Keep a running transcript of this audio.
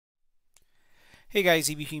Hey guys,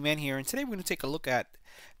 EBPMAN here, and today we're going to take a look at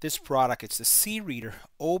this product. It's the C-Reader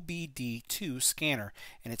OBDII scanner,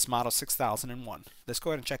 and it's model 6001. Let's go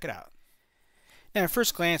ahead and check it out. Now, at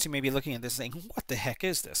first glance, you may be looking at this saying, what the heck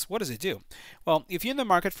is this? What does it do? Well, if you're in the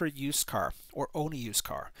market for a used car, or own a used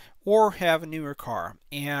car, or have a newer car,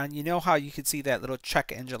 and you know how you can see that little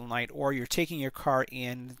check engine light, or you're taking your car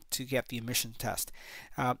in to get the emission test,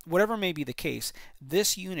 whatever may be the case,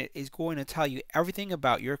 this unit is going to tell you everything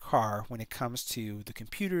about your car when it comes to the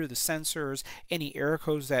computer, the sensors, any error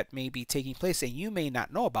codes that may be taking place, and you may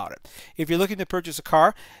not know about it. If you're looking to purchase a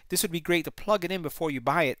car, this would be great to plug it in before you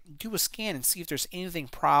buy it, do a scan and see if there's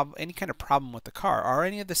any kind of problem with the car. Are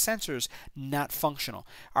any of the sensors not functional?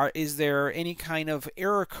 Is there any kind of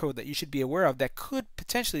error code that you should be aware of that could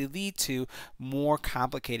potentially lead to more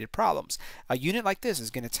complicated problems? A unit like this is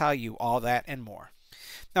going to tell you all that and more.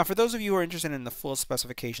 Now, for those of you who are interested in the full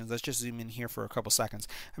specifications, let's just zoom in here for a couple seconds.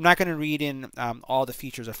 I'm not going to read in all the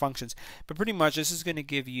features or functions, but pretty much this is going to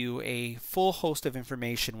give you a full host of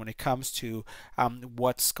information when it comes to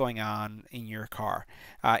what's going on in your car.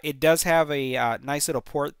 It does have a nice little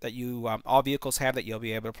port that all vehicles have that you'll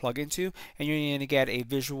be able to plug into, and you're going to get a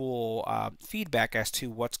visual feedback as to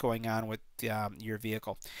what's going on with your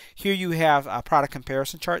vehicle. Here you have a product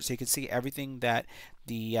comparison chart, so you can see everything that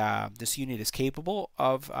this unit is capable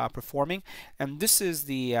of performing, and this is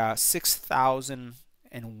the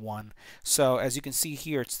 6001. So as you can see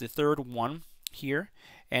here, it's the third one here,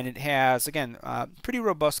 and it has, again, pretty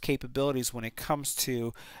robust capabilities when it comes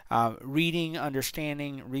to reading,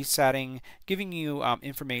 understanding, resetting, giving you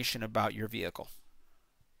information about your vehicle.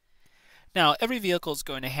 Now, every vehicle is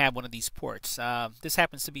going to have one of these ports. This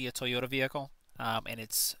happens to be a Toyota vehicle, and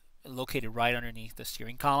it's located right underneath the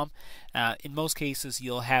steering column. In most cases,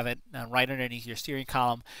 you'll have it right underneath your steering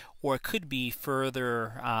column, or it could be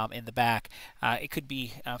further in the back. It could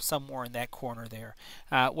be somewhere in that corner there.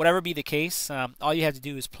 Whatever be the case, all you have to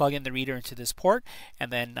do is plug in the reader into this port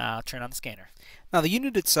and then turn on the scanner. Now, the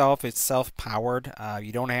unit itself is self-powered.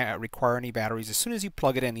 You don't require any batteries. As soon as you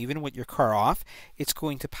plug it in, even with your car off, it's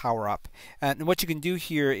going to power up. And what you can do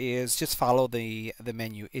here is just follow the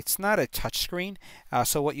menu. It's not a touch screen,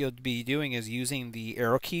 so what you'll be doing is using the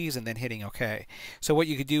arrow keys and then hitting OK. So what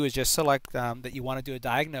you could do is just select that you want to do a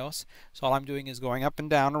diagnose. So all I'm doing is going up and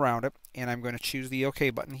down around it, and I'm going to choose the OK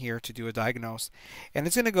button here to do a diagnose. And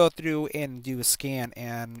it's going to go through and do a scan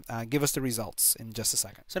and give us the results in just a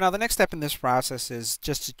second. So now the next step in this process is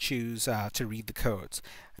just to choose to read the codes.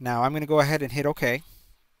 Now I'm going to go ahead and hit OK,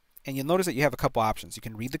 and you'll notice that you have a couple options. You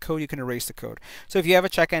can read the code, you can erase the code. So if you have a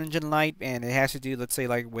check engine light and it has to do, let's say,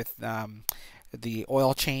 like with the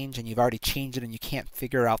oil change, and you've already changed it and you can't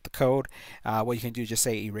figure out the code, what you can do is just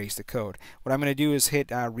say erase the code. What I'm going to do is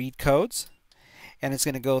hit read codes, and it's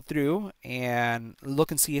going to go through and look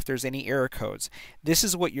and see if there's any error codes. This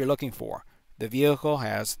is what you're looking for. The vehicle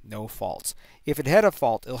has no faults. If it had a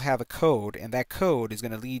fault, it'll have a code, and that code is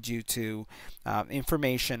going to lead you to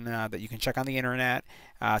information that you can check on the internet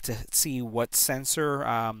to see what sensor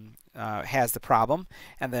has the problem,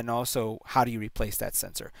 and then also how do you replace that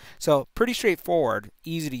sensor. So pretty straightforward,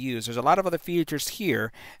 easy to use. There's a lot of other features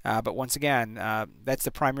here, but once again, that's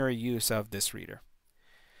the primary use of this reader.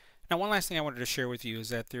 Now, one last thing I wanted to share with you is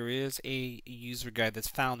that there is a user guide that's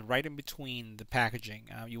found right in between the packaging.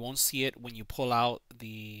 You won't see it when you pull out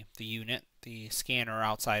the unit, the scanner,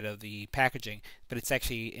 outside of the packaging, but it's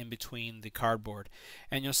actually in between the cardboard.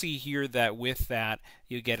 And you'll see here that with that,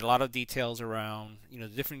 you get a lot of details around, the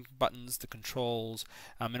different buttons, the controls,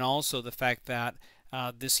 and also the fact that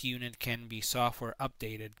this unit can be software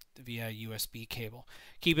updated via USB cable.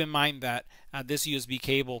 Keep in mind that this USB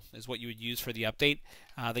cable is what you would use for the update.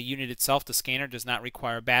 The unit itself, the scanner, does not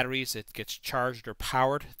require batteries. It gets charged or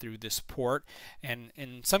powered through this port, and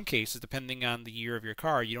in some cases, depending on the year of your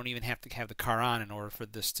car, you don't even have to have the car on in order for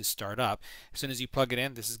this to start up. As soon as you plug it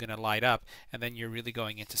in, this is going to light up, and then you're really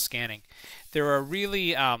going into scanning. There are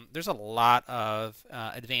really there's a lot of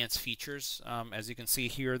advanced features, as you can see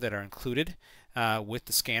here, that are included with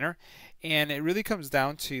the scanner, and it really comes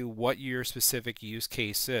down to what your specific use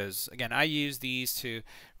case is. Again, I use these to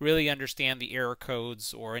really understand the error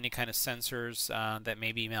codes or any kind of sensors that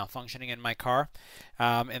may be malfunctioning in my car,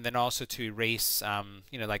 and then also to erase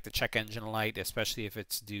like the check engine light, especially if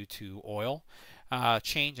it's due to oil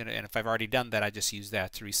change, and if I've already done that, I just use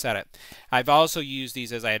that to reset it. I've also used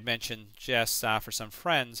these, as I had mentioned, just for some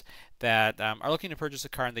friends that are looking to purchase a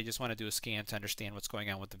car and they just want to do a scan to understand what's going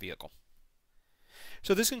on with the vehicle.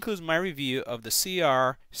 So this concludes my review of the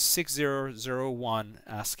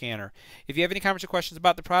CR6001 scanner. If you have any comments or questions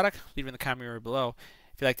about the product, leave it in the comment area below.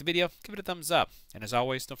 If you liked the video, give it a thumbs up. And as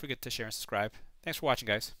always, don't forget to share and subscribe. Thanks for watching,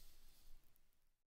 guys.